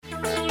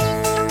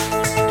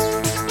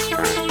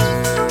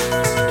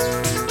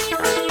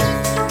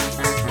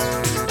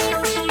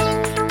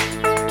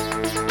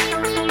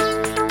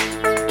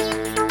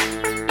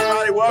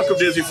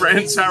Disney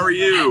friends. How are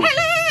you?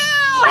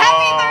 Hello!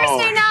 Happy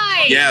Thursday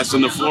night! Yes,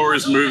 and the floor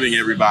is moving,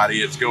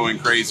 everybody. It's going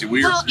crazy.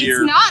 We are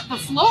here. It's not the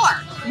floor.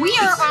 We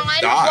are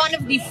on dock. one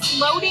of the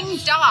floating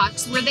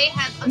docks where they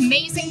have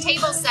amazing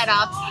tables set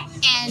up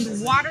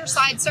and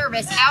waterside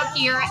service out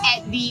here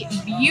at the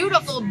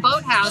beautiful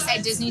boathouse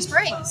at Disney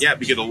Springs. Yeah,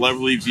 we get a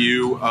lovely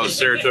view of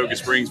Saratoga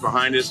Springs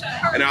behind us.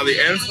 And on the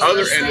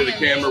other end of the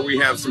camera, we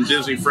have some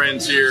Disney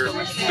friends here,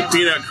 the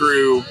Peanut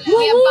Crew.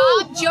 We have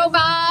Bob, Joe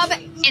Bob,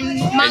 and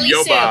Molly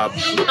Yo Sue. Bob.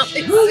 I'll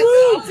take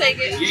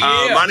it.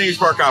 My name is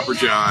Parkhopper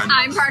John.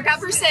 I'm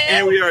Parkhoppers Sid.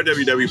 And we are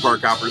WDW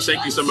Parkhoppers.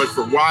 Thank you so much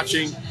for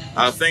watching.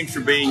 Thanks for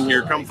being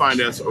here. Come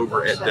find us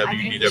over at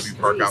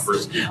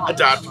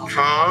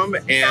WDWParkhoppers.com.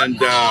 And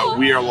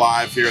we are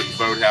live here at the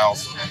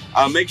boathouse.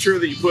 Make sure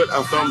that you put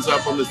a thumbs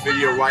up on this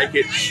video, like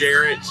it,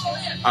 share it,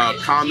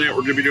 comment.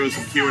 We're going to be doing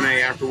some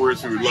Q&A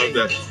afterwards. We would love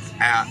to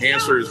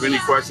answer as many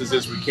questions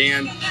as we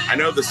can. I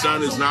know the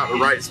sun is not the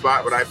right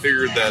spot, but I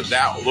figured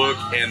that look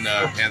and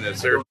the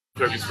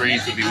Saratoga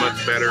Springs would be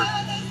much better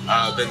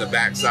than the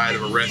backside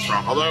of a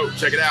restaurant. Although,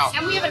 check it out.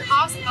 And we have an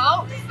awesome,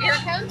 oh, here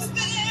it comes.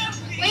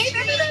 Wave,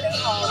 everybody.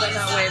 Oh, they're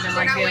not waving.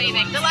 They're not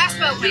waving. The last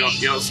boat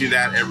waved. You don't see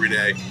that every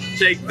day.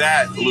 Take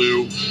that,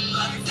 Lou.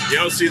 You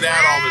don't see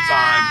that all the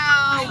time.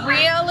 Wow,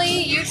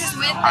 really? You just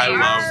went there? I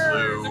love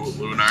Lou.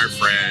 Lou and I are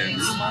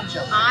friends.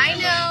 I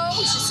know.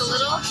 It's just a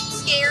little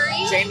scary.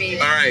 Jamie.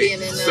 All right.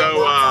 So,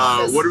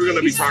 what are we going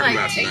to be talking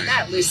about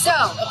tonight? So,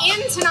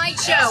 in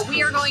tonight's show,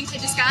 we are going to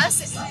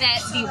discuss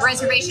that the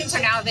reservations are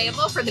now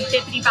available for the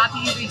Bibbidi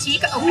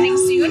Boutique opening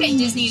soon at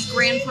Disney's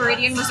Grand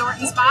Floridian Resort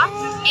and Spa.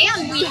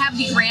 And we have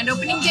the grand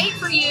opening date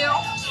for you.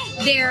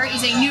 There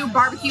is a new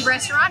barbecue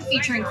restaurant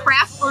featuring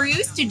craft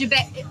brews to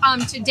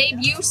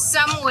debut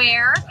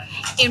somewhere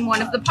in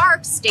one of the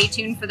parks. Stay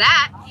tuned for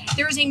that.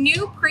 There is a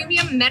new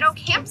premium meadow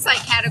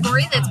campsite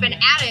category that's been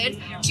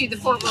added to the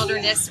Fort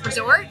Wilderness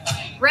Resort.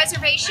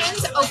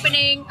 Reservations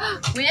opening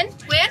when?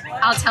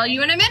 I'll tell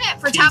you in a minute.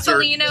 For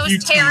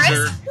Topolino's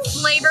Terrace,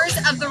 Flavors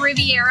of the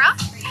Riviera,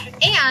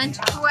 and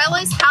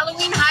Cruella's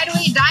Halloween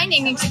Hideaway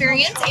Dining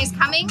Experience is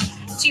coming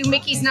to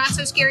Mickey's Not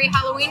So Scary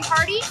Halloween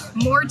Party.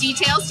 More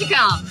details to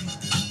come.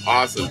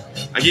 Awesome.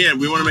 Again,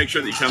 we want to make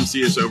sure that you come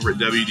see us over at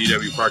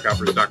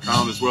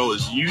WDWParkhoppers.com, as well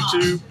as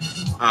YouTube,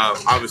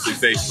 obviously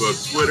Facebook,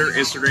 Twitter,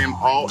 Instagram,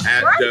 all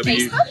at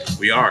Facebook?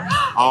 We are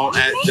all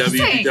at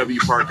Amazing. WDW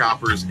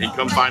Parkhoppers, and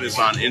come find us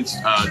on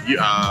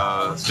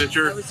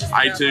Stitcher,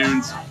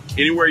 iTunes,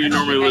 anywhere you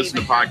normally listen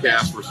to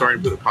podcasts. We're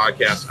starting to put the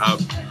podcast up.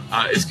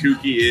 As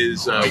kooky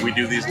as we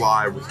do these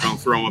live, we're going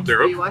to throw them up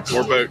there. Oh, more boats.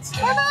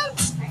 More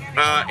boats.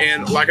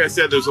 And like I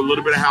said, there's a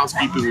little bit of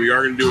housekeeping. We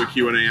are going to do a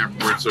Q&A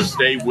afterwards, so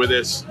stay with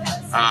us.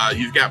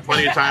 You've got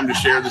plenty of time to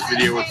share this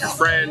video with your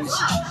friends,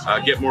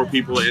 get more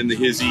people in the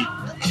hizzy,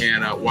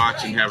 and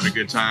watch and having a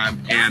good time.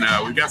 And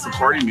we've got some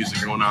party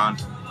music going on.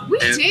 We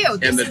do.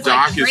 And the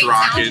dock is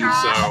rocking,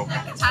 so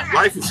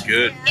life is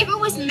good. If it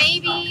was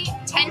maybe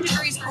 10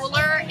 degrees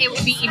cooler, it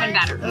would be even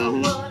better.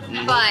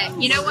 But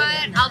you know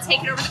what? I'll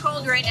take it over the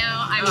cold right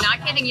now. I'm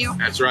not kidding you.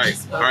 That's right.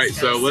 All right,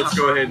 so let's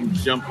go ahead and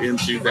jump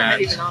into that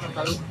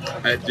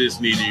at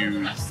Disney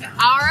News.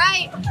 All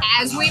right.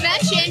 As we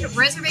mentioned,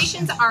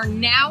 reservations are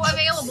now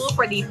available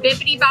for the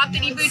Bibbidi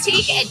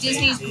Boutique at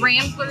Disney's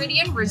Grand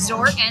Floridian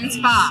Resort and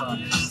Spa.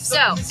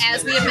 So,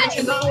 as we have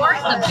mentioned before,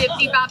 the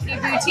Bibbidi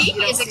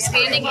Boutique is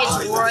expanding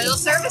its royal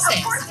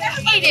services.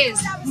 It is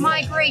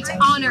my great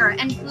honor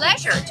and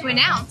pleasure to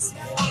announce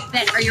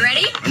that, are you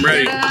ready? I'm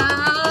ready.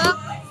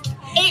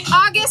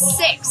 August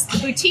 6th, the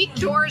boutique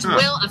doors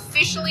will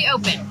officially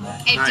open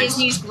at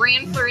Disney's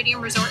Grand Floridian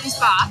Resort and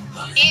Spa.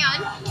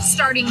 And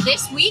starting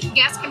this week,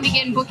 guests can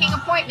begin booking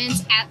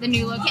appointments at the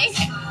new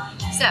location.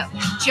 So,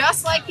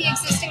 just like the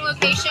existing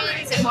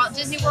locations at Walt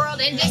Disney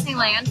World and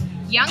Disneyland,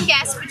 young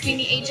guests between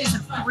the ages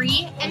of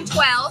 3 and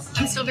 12,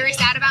 I'm still very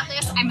sad about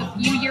this, I'm a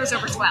few years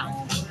over 12,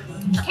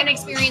 can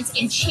experience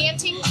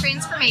enchanting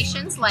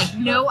transformations like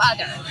no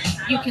other.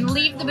 You can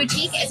leave the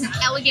boutique as an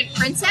elegant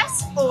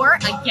princess or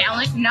a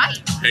gallant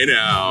knight. Hey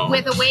now.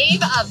 With a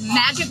wave of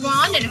magic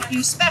wand and a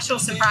few special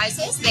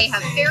surprises, they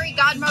have fairy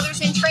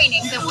godmothers in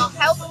training that will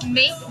help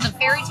make the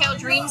fairy tale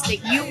dreams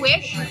that you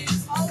wish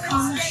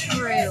come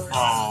true.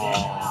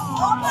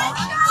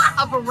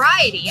 A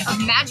variety of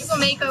magical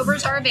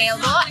makeovers are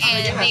available,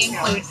 and they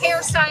include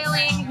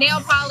hairstyling,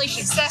 nail polish,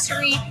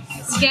 accessories,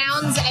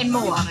 gowns, and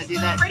more.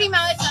 Pretty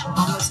much,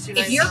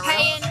 if you're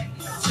paying,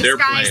 the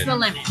sky's the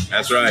limit.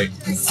 That's right.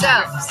 So,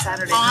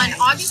 on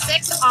August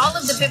 6th, all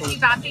of the Bibbidi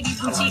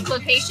Boutique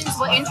locations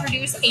will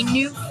introduce a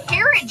new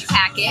carriage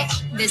package.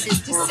 This is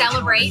to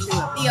celebrate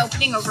the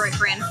opening over at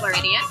Grand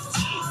Floridian.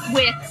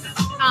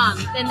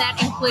 Then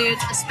that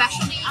includes a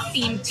specialty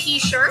themed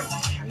t-shirt,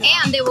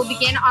 and they will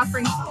begin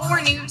offering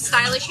 4 new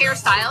stylish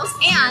hairstyles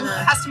and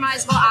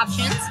customizable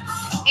options,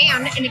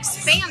 and an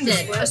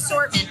expanded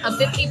assortment of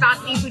Bibbidi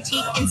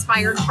Boutique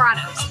inspired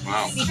products.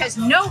 Wow. Because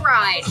no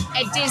ride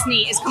at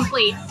Disney is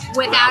complete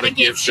without a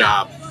gift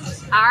shop.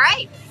 All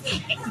right.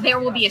 There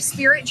will be a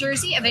spirit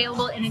jersey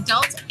available in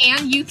adult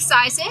and youth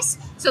sizes.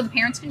 so the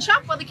parents can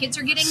shop while the kids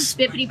are getting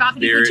Bibbidi Bobbidi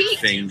Spirit boutique.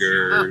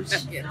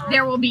 fingers.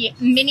 There will be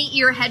mini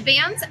ear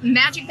headbands,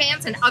 magic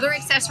bands, and other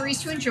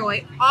accessories to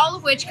enjoy, all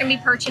of which can be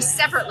purchased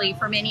separately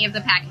from any of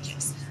the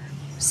packages.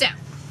 So,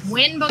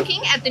 when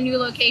booking at the new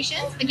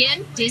locations,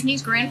 again,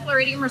 Disney's Grand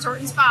Floridian Resort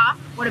and Spa,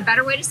 what a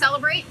better way to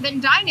celebrate than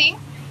dining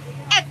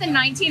at the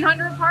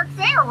 1900 Park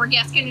Fair, where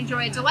guests can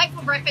enjoy a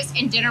delightful breakfast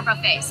and dinner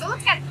buffet. So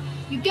let's get,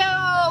 you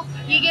go,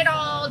 you get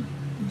all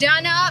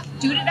done up,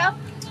 duded up.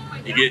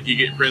 You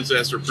get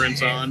princess or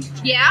prince on.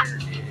 Yeah,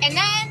 and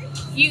then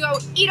you go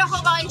eat a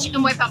whole bunch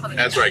and wipe up on the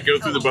That's right. Go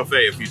through the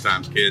buffet a few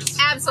times, kids.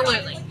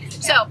 Absolutely.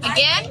 So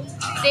again,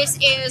 this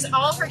is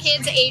all for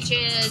kids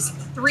ages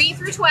 3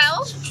 through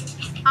 12.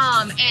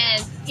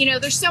 And you know,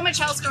 there's so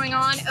much else going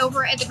on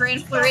over at the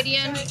Grand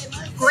Floridian.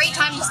 Great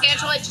time to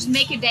schedule it. Just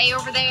make a day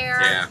over there.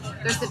 Yeah.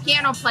 There's the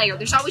piano player.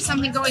 There's always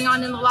something going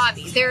on in the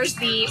lobby. There's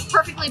the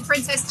Perfectly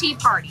Princess Tea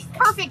Party.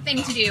 Perfect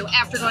thing to do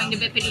after going to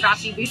Bibbidi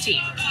Bobbidi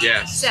Boutique.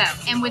 Yes. So,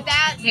 and with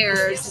that,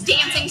 there's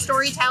dancing,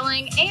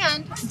 storytelling,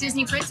 and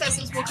Disney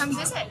princesses will come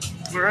visit.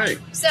 All right.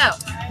 So,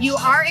 you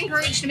are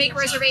encouraged to make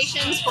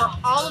reservations for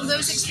all of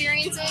those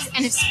experiences,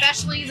 and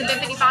especially the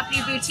Bibbidi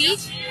Bobbidi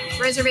Boutique.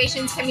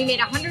 Reservations can be made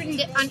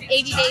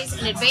 180 days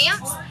in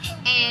advance,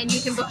 and you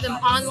can book them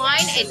online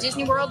at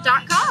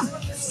DisneyWorld.com.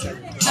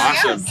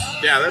 Awesome.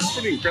 Yeah, that's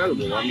pretty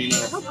incredible. I mean,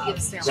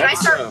 should I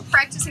start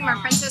practicing my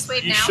princess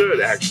wave now? You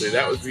should, actually.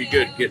 That would be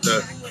good. Get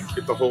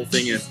the whole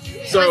thing in.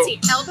 So, let's see.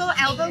 Elbow,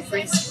 elbow,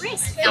 wrist,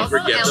 wrist. Don't Elbow,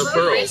 forget elbow, the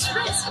pearls. wrist,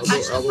 wrist.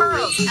 Touch the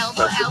pearls.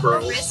 Elbow,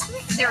 elbow, wrist,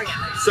 wrist. There we go.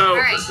 So,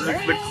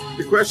 right.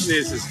 the question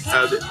is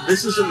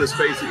this is in the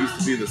space that used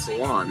to be the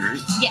salon, right?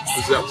 Yes.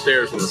 This is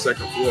upstairs on the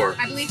second floor.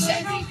 I believe so.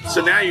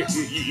 So now you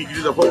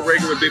do the whole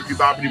regular Bibbidi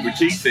Bobbidi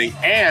Boutique thing,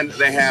 and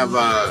they have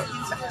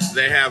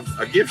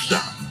a gift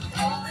shop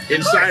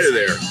inside of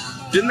there.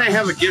 Didn't they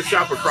have a gift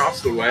shop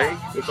across the way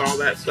with all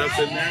that stuff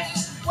in there?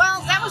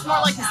 Well, that was more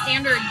like a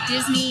standard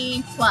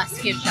Disney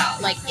Plus gift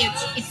shop. Like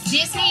it's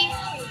Disney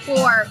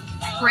for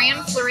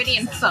Grand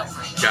Floridian folk.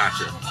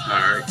 Gotcha.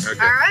 All right. Okay.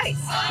 All right.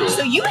 Cool.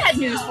 So you had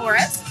news for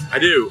us. I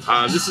do.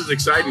 This is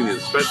exciting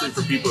news, especially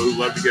for people who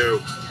love to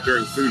go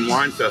during Food and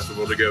Wine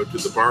Festival to go to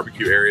the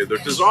barbecue area,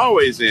 which is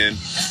always in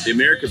the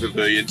American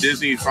Pavilion.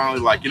 Disney's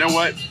finally like, you know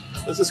what?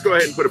 Let's just go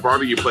ahead and put a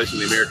barbecue place in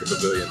the American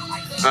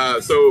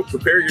Pavilion. So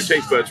prepare your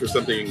taste buds for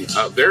something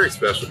very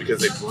special,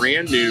 because a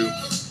brand new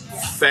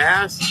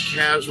fast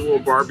casual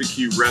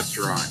barbecue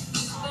restaurant.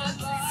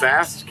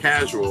 Fast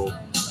casual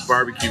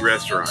barbecue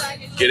restaurant.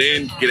 Get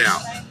in, get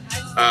out.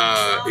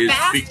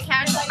 Fast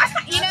casual.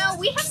 You know,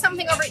 we have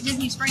something over at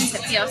Disney Springs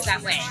that feels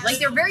that way. Like,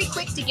 they're very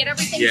quick to get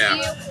everything to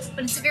you,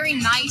 but it's a very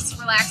nice,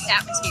 relaxed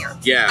atmosphere.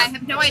 Yeah. I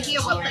have no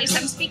idea what place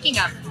I'm speaking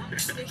of.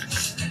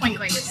 Wink,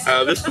 wink.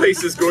 This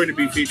place is going to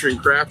be featuring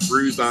craft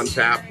brews on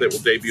tap that will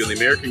debut in the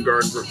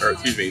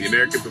the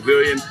American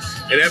Pavilion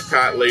at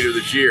Epcot later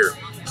this year.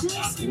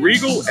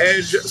 Regal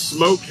Edge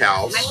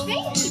Smokehouse. I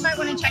think you might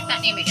want to check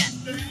that name again.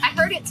 I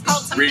heard it's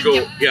called something Regal,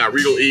 different. yeah,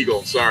 Regal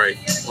Eagle, sorry.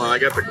 Well, I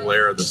got the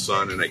glare of the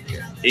sun, and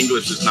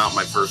English is not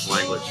my first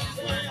language.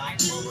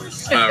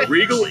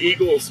 Regal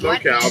Eagle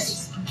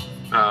Smokehouse.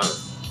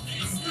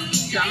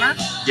 Drummer?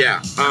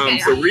 Yeah.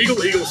 So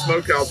Regal Eagle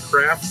Smokehouse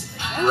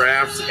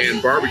Crafts,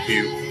 and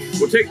Barbecue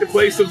will take the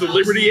place of the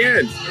Liberty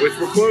Inn, which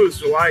will close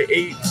July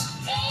 8th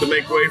to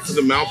make way for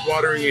the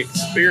mouth-watering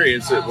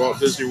experience at Walt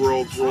Disney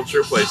World's World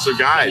Showplace. So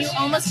guys, can you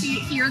almost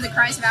hear the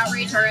cries of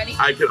outrage already?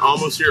 I can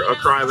almost hear a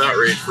cry of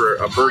outrage for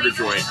a burger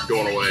joint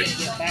going away.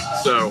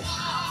 So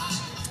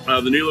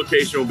the new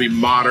location will be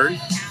modern,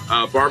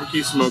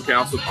 barbecue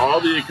smokehouse with all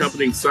the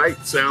accompanying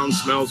sight, sound,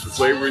 smells, and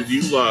flavors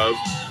you love,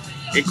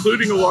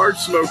 including a large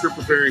smoker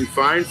preparing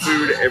fine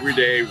food every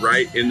day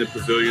right in the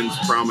pavilion's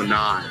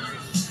promenade.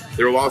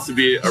 There will also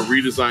be a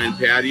redesigned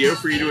patio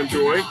for you to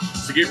enjoy.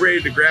 So get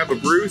ready to grab a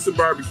brew, some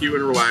barbecue,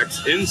 and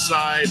relax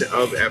inside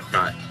of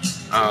Epcot.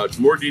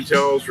 More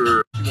details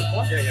are in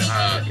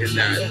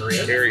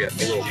that area,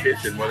 the little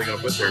kitchen. What are they going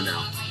to put there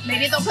now?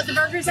 Maybe they'll put the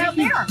burgers out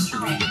there.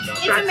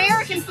 It's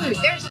American food.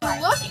 There's a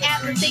look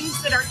at the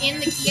things that are in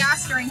the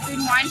kiosk during Food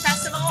and Wine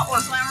Festival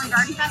or Flower and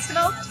Garden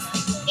Festival.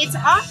 It's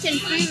often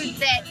food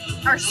that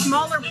are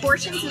smaller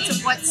portions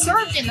of what's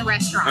served in the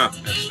restaurant.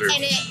 That's true.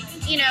 And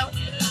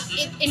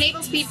it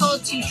enables people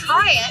to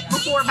try it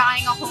before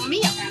buying a whole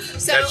meal.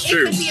 So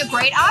it could be a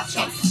great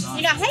option.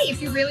 You know, hey,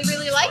 if you really,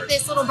 really like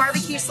this little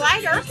barbecue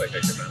slider,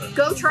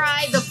 go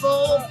try the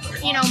full,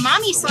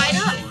 mommy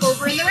slider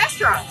over in the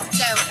restaurant.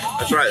 So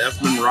that's right. That's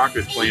been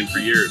Morocco's plan for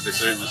years. They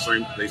serve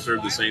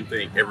the same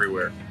thing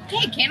everywhere.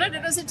 Okay, Canada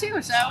does it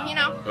too. So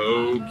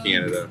Oh,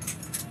 Canada.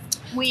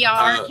 We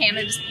are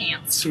Canada's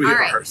pants. We are.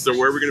 Right. So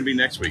where are we going to be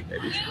next week,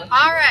 baby?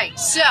 All right.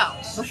 So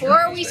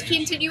before we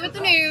continue with the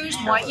news,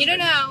 I want you to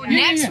know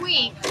next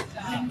week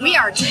we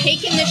are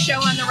taking this show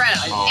on the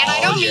road. And I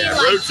don't mean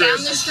like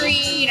down the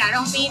street. I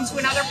don't mean to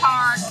another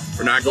park.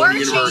 We're not going to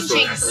Universal.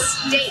 We're changing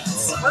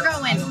states. We're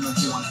going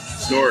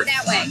north.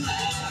 That way.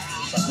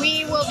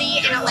 We will be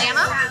in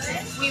Atlanta.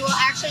 We will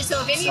actually, so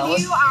if any of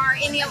you are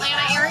in the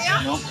Atlanta area.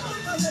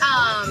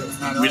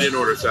 We didn't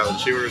order salad.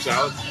 Did she order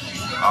salad?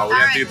 Oh, we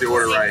have to get the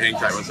order right. Hang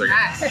tight 1 second. All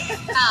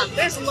right.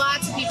 There's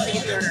lots of people to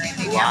get the order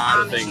right. A lot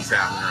of things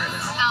happening right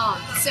now.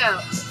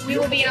 So we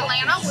will be in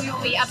Atlanta. We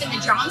will be up in the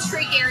Johns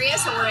Creek area.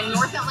 So we're in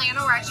North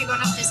Atlanta. We're actually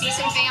going up to see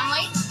some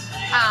family.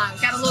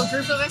 Got a little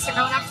group of us that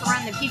are going up to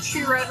run the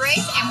Peachtree Road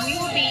Race, and we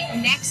will be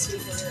next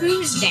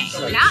Tuesday,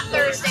 not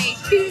Thursday,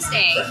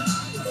 Tuesday.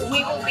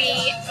 We will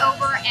be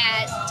over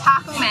at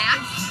Taco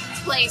Mac's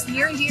place,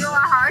 near and dear to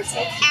our hearts.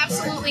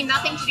 Absolutely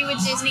nothing to do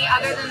with Disney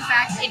other than the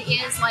fact it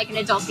is like an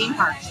adult theme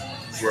park.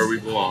 It's where we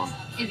belong.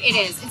 It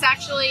is. It's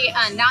actually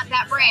not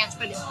that branch,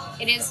 but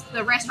it is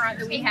the restaurant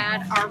that we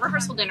had our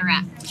rehearsal dinner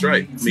at. That's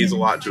right. It means a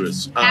lot to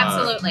us.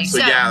 Absolutely. So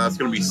yeah, that's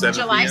going to be 7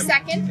 July p.m.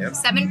 2nd, Yep.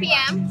 7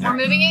 p.m. We're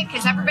moving it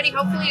because everybody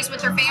hopefully is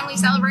with their family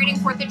celebrating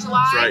 4th of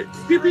July. That's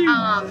right. Pew, pew.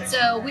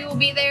 So we will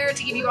be there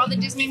to give you all the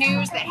Disney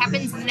news that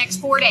happens in the next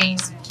 4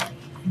 days.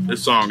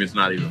 This song is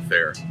not even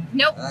fair.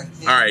 Nope. All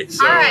right.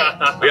 So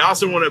we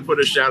also want to put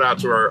a shout out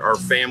to our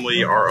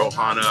family, our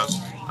Ohana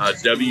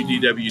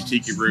WDW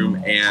Tiki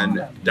Room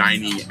and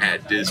Dining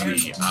at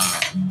Disney.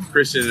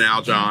 Kristen and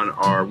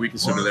Aljon we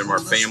consider them our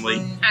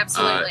family.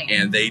 Absolutely.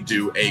 And they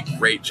do a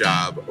great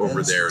job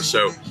over there.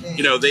 So,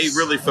 you know, they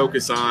really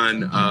focus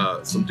on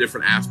some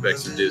different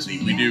aspects of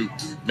Disney. We do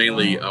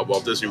mainly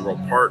Walt Disney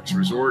World parks,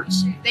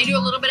 resorts. They do a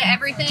little bit of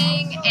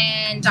everything,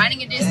 and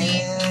Dining at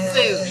Disney,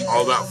 food.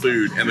 All about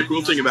food. And the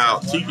cool thing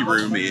about Tiki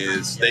Room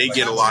is they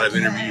get a lot of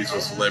interviews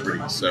with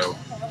celebrities. So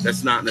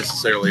that's not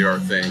necessarily our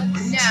thing.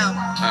 No.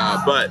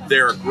 But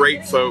they're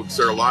great folks.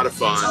 They're a lot of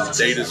fun.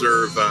 They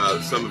deserve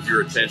some of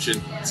your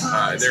attention.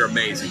 They're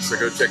amazing. So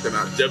go check them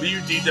out.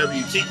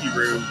 WDW Tiki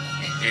Room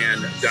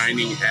and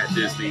Dining at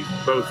Disney,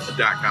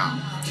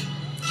 both.com.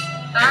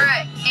 All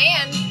right.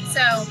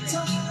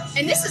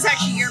 And this is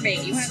actually your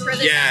baby. You want to throw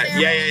this out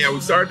there? Yeah. We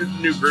started a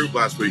new group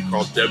last week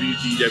called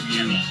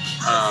WDW,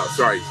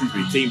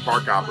 Team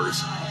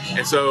Parkhoppers.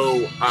 And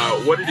so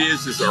what it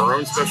is our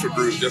own special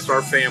group, just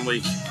our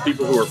family,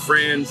 people who are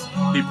friends,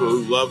 people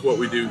who love what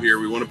we do here.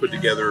 We want to put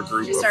together a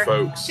group of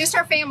folks. Just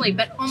our family,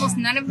 but almost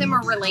none of them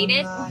are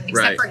related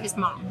except for his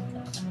mom.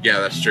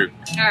 Yeah, that's true.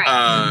 All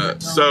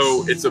right.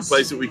 So it's a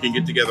place that we can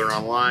get together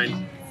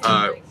online.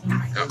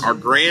 Our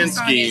grand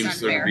scheme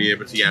is to be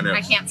able to,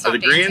 I can't stop the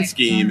grand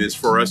scheme is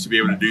for us to be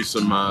able to do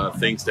some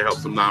things to help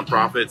some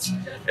nonprofits,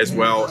 as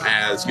well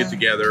as get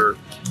together,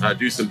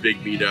 do some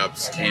big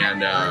meetups,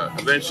 and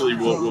eventually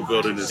we'll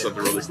build it into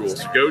something really cool.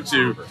 So go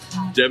to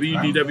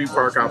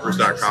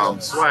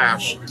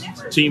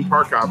wdwparkhoppers.com/Team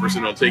Parkhoppers,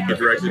 and it'll take you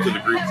directly to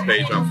the groups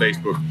page on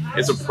Facebook.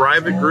 It's a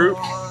private group.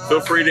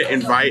 Feel free to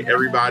invite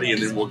everybody,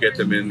 and then we'll get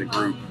them in the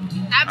group.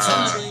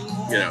 Absolutely.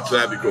 So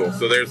that'd be cool.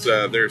 So there's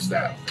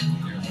that.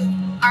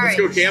 All Let's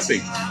go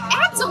camping.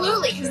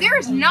 Absolutely, because there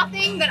is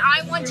nothing that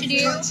I want to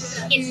do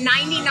in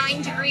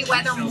 99-degree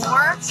weather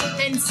more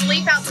than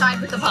sleep outside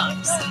with the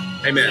pups.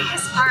 Amen.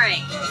 All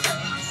right.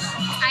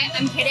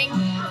 I'm kidding.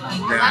 I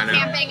love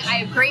camping. I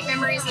have great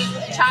memories as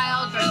a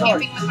child going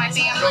camping with my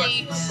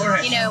family,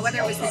 whether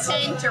it was the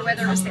tent or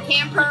whether it was the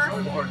camper.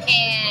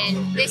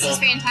 And this is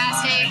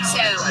fantastic.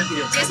 So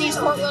Disney's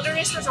Fort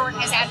Wilderness Resort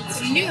has added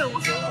some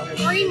new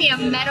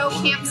premium meadow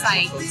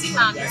campsites. It's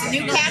a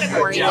new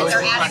category that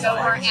they're adding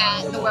over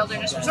at the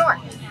Wilderness Resort.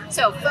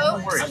 So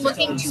folks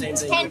looking to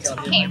tent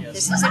camp,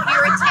 this is if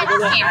you're a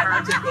tent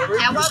camper,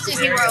 at Walt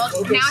Disney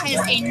World now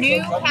has a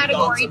new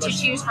category to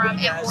choose from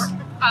at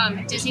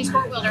Disney's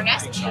Fort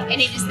Wilderness, and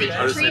it is the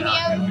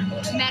premium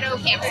meadow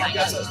campsite.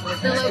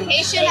 The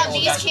location of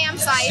these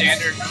campsites,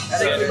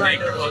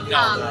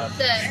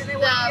 the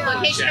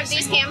location of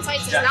these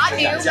campsites is not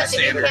new, but the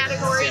new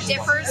category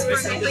differs from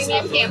the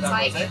premium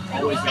campsite,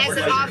 as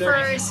it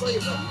offers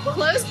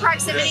close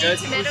proximity to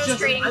Meadows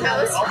Trading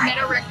Post,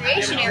 Meadow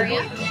Recreation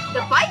Area,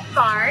 the bike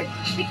barn,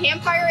 the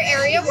campfire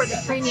area where the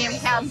premium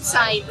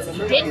campsite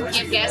didn't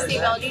give guests the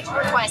ability to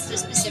request a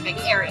specific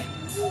area.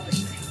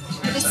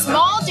 The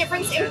small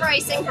difference in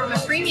pricing from a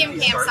premium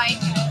campsite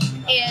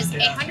is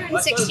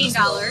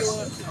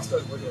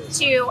 $116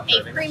 to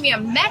a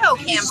premium meadow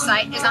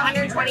campsite is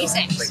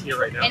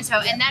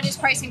 $126. And that is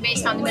pricing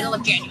based on the middle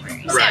of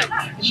January. So if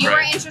you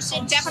are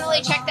interested,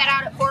 definitely check that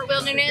out at Fort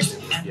Wilderness.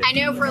 I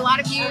know for a lot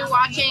of you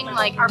watching,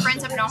 like our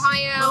friends up in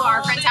Ohio,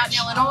 our friends out in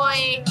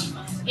Illinois,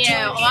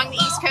 along the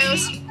East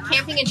Coast,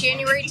 camping in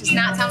January does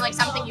not sound like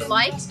something you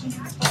like.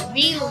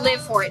 We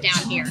live for it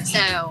down here.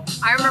 So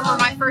I remember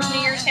my first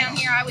New Year's down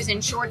here, I was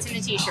in shorts and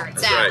a t-shirt.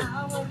 So. Right.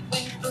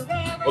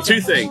 Well,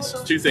 two things.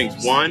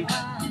 One,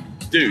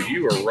 dude,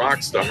 you are a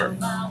rock star.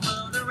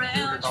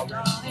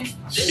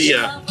 She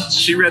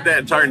read that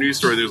entire news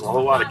story. There's a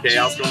whole lot of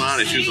chaos going on,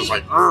 and she was just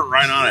like,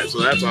 right on it. So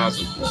that's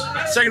awesome.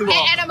 Second of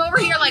all, and I'm over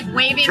here like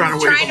waving,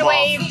 trying to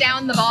wave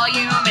down the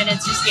volume, and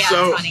it's just it's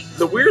funny.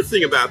 The weird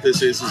thing about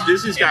this is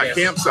Disney's got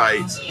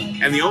campsites,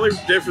 and the only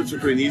difference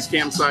between these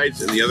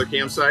campsites and the other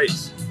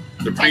campsites,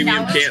 the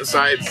premium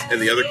campsites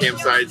and the other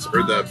campsites,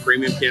 or the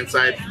premium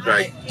campsites,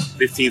 like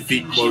 15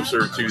 feet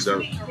closer to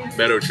the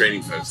meadow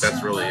trading post.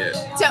 That's really it.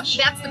 So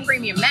that's the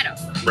premium meadow.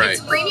 Right.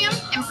 It's premium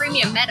and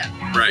premium meadow.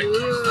 Right.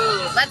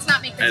 Ooh, let's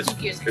not make this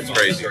confusing. It's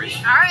crazy. All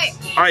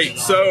right.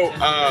 So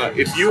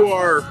if you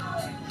are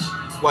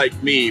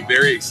like me,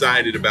 very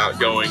excited about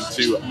going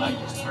to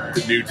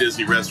the new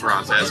Disney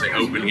restaurants as they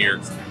open here.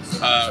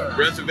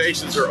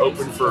 Reservations are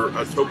open for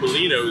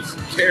Topolino's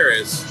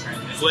Terrace,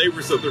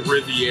 Flavors of the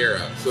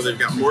Riviera. So they've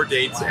got more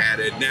dates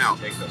added. Now,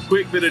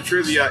 quick bit of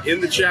trivia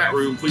in the chat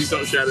room. Please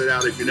don't shout it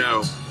out if you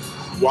know.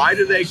 Why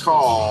do they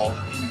call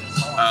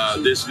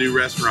this new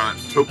restaurant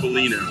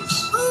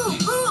Topolino's?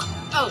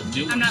 Oh,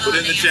 I'm not. Put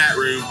it in the chat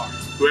room.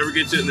 Whoever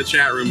gets it in the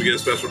chat room will get a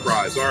special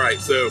prize. All right,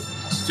 so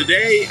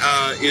today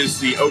is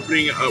the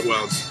opening of,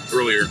 well,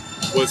 earlier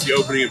was the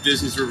opening of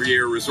Disney's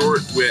Riviera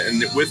Resort,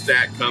 and with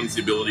that comes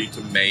the ability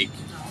to make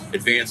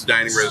advanced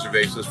dining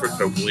reservations for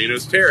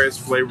Topolino's Terrace,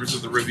 Flavors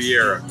of the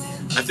Riviera.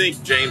 I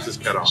think James is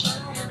cut off.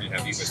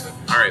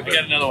 All right, we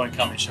got another one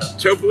coming, show.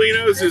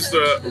 Topolino's is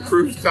the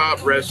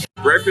rooftop restaurant.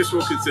 Breakfast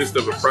will consist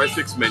of a price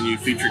fix menu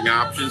featuring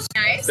options.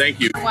 Nice. Thank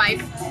you.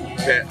 Wife.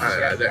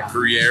 That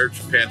Gruyere,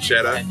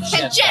 pancetta.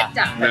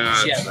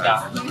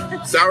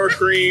 Pancetta. Sour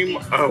cream,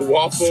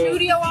 waffle.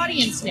 Studio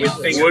audience now.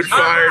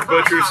 Wood-fired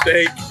butcher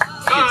steak.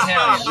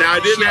 Now, I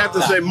didn't have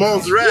to say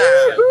mozzarella.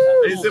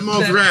 I said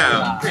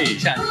mozzarella.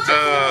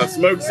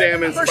 Smoked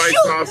salmon, spice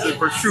sausage,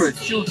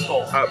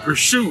 prosciutto.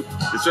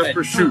 Prosciutto. It's just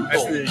prosciutto.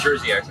 That's the New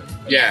Jersey accent.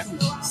 Yeah.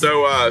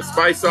 So,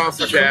 spice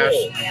sausage hash,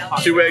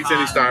 2 eggs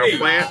any style,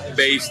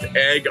 plant-based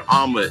egg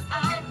omelet.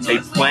 A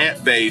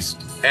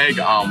plant-based egg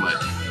omelet.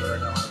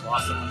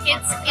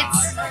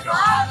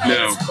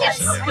 No.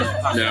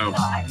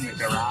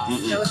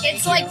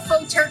 It's like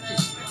faux turkey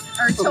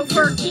or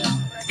tofurkey.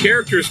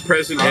 Characters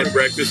present at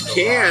breakfast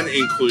can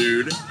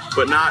include,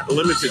 but not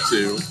limited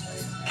to,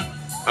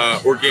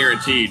 or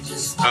guaranteed,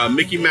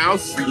 Mickey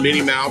Mouse,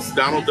 Minnie Mouse,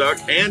 Donald Duck,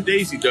 and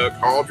Daisy Duck,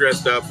 all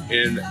dressed up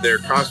in their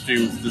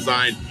costumes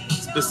designed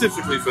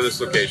specifically for this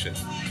location.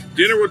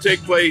 Dinner will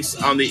take place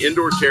on the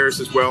indoor terrace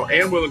as well,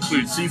 and will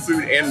include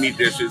seafood and meat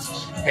dishes,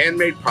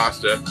 handmade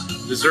pasta,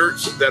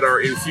 desserts that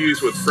are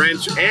infused with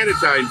French and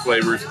Italian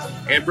flavors,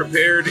 and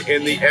prepared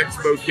in the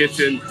expo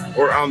kitchen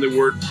or on the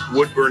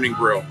wood-burning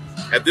grill.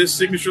 At this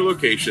signature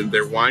location,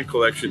 their wine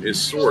collection is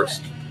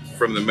sourced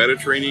from the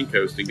Mediterranean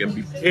coast and can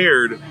be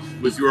paired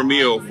with your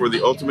meal for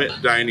the ultimate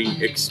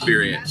dining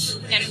experience.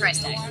 And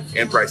price tag.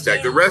 And price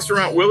tag. The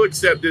restaurant will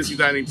accept Disney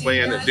dining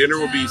plan. Dinner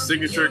will be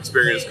signature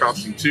experience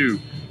costing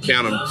two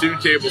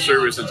table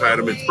service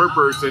entitlements per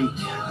person,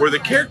 where the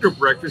character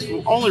breakfast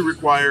will only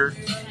require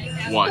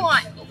one.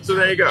 So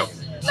there you go.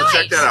 So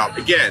check that out.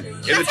 Again,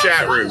 in the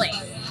chat room,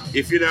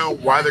 if you know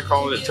why they're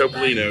calling it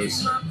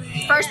Topolino's.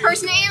 First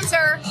person to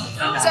answer.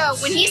 So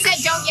when he said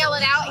don't yell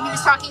it out, he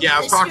was talking to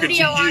the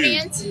studio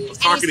audience, and he's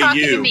talking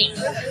to me.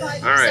 All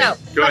right,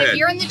 so, go ahead. If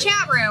you're in the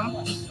chat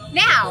room,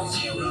 now,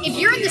 if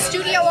you're in the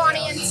studio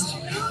audience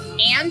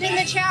and in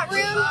the chat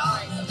room,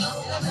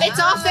 it's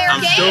all fair game.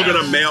 I'm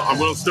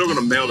still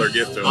gonna mail their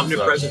gift to him.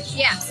 Omnipresent.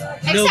 Yes,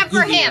 except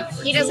for him,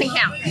 he doesn't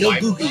count. No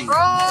googling.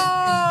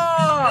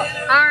 Oh,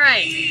 all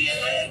right.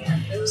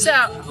 So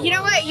you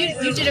know what?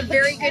 You did a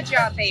very good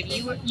job,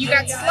 baby. You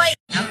got slight.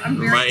 I'm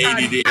very my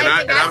proud. ADD, and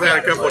I've had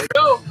a couple of.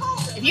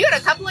 If you got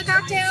a couple of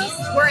cocktails,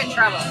 we're in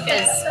trouble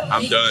because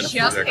I'm done.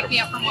 Just pick me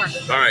up from work.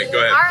 All right, go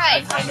ahead. All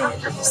right.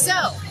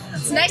 So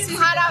it's nice and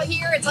hot out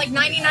here. It's like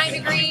 99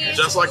 degrees.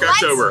 Just like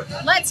October.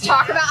 Let's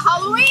talk about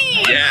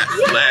Halloween. Yeah,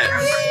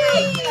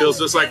 let's. Feels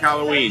just like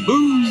Halloween.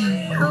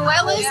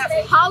 Cruella's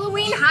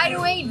Halloween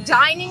Hideaway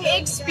Dining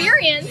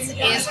Experience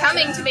is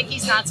coming to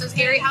Mickey's Not So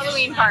Scary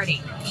Halloween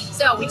Party.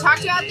 So we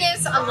talked about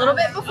this a little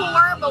bit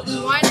before, but we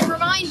wanted to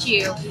remind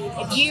you,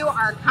 if you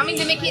are coming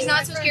to Mickey's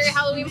Not So Scary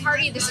Halloween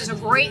Party, this is a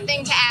great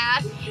thing to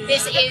add.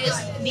 This is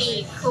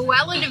the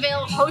Cruella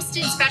DeVille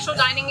hosted special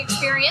dining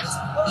experience.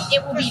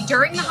 It will be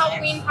during the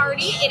Halloween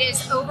party. It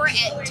is over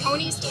at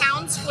Tony's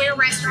Town Square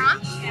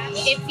Restaurant.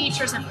 It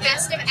features a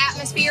festive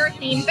atmosphere,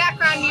 themed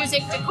background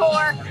music,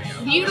 decor,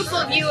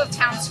 beautiful view of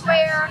Town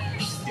Square.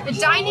 The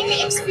dining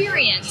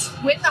experience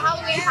with the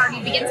Halloween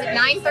party begins at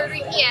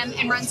 9:30 p.m.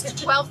 and runs to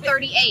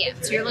 12:30 a.m.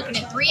 So you're looking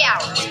at 3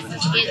 hours.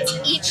 It's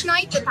each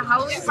night that the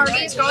Halloween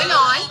party is going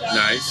on.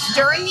 Nice.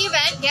 During the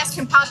event, guests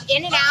can pop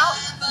in and out.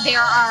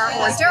 There are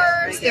hors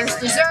d'oeuvres, there's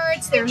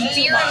desserts, there's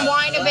beer and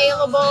wine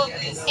available,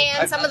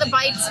 and some of the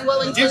bites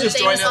will include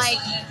things like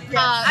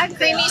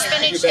creamy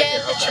spinach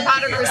dip,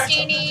 ciabatta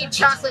crostini,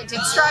 chocolate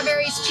dipped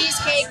strawberries,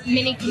 cheesecake,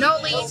 mini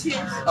cannoli,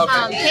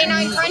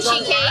 canine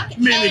crunchy cake,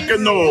 Mini and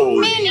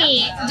cannoli.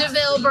 mini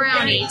DeVille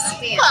brownies.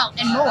 Well,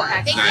 and more.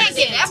 They can't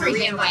give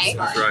everything away.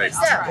 That's right.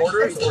 So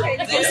we're going to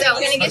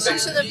get you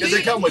to the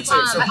food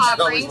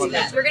offerings.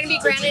 You're going to be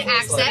granted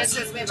access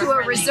to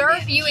a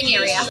reserved viewing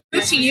area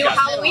to you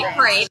Halloween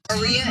parade.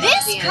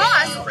 This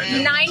costs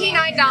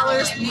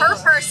 $99 per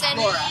person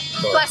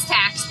plus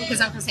tax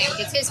because Uncle Sam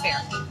gets his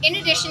fare. In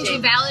addition to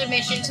valid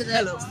admission to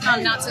the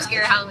Not So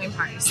Scary Halloween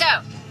party. So,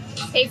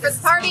 pay for the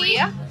party,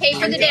 pay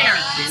for the dinner.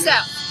 So,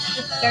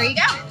 there you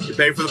go. You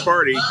pay for the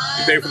party.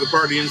 You pay for the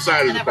party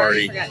inside of the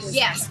party.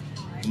 Yes.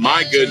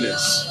 My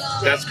goodness.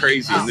 That's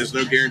crazy. And there's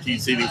no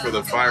guaranteed seating for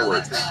the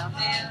fireworks.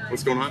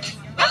 What's going on?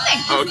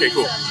 Nothing. Oh, okay,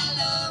 cool.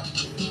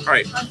 All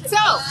right. So,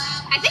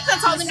 I think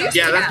that's all the news.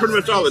 Yeah, that's pretty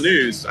much all the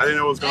news. I didn't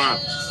know what was going on.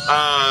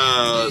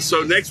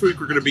 So next week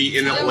we're going to be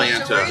in Don't worry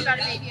Atlanta. about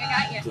it, baby.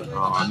 I got you.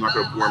 I'm not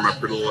going to worry my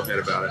pretty little head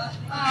about it.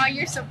 Oh,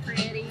 you're so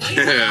pretty.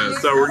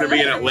 So we're going to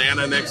be in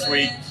Atlanta next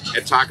week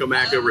at Taco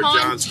Mac over at On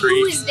Johns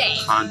Creek Tuesday.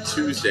 on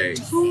Tuesday,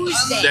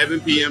 Tuesday. 7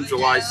 p.m.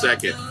 July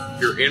 2nd.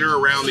 If you're in or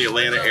around the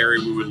Atlanta area,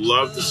 we would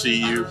love to see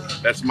you.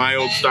 That's my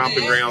old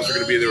stomping grounds. We're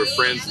going to be there with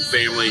friends and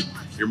family.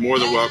 You're more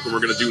than welcome. We're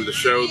going to do the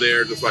show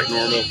there just like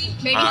normal.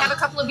 Maybe have a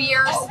couple of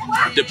beers.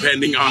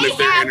 Depending on if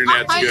their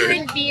internet's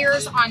 100 good.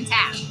 beers on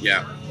tap.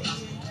 Yeah.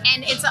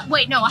 And it's,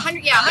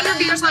 100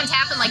 beers on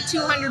tap and like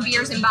 200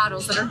 beers in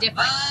bottles that are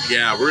different.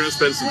 Yeah, we're going to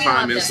spend some We time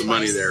love and this some place.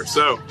 money there.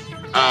 So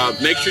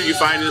make sure you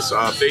find us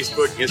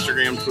Facebook,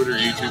 Instagram, Twitter,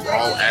 YouTube,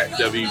 all at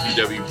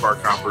WDW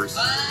Parkhoppers.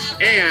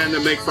 And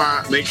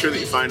make sure that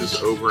you find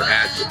us over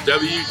at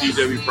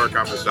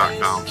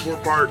WDWParkhoppers.com. 4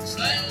 parks,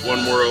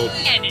 1 world.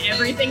 And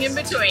everything in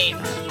between.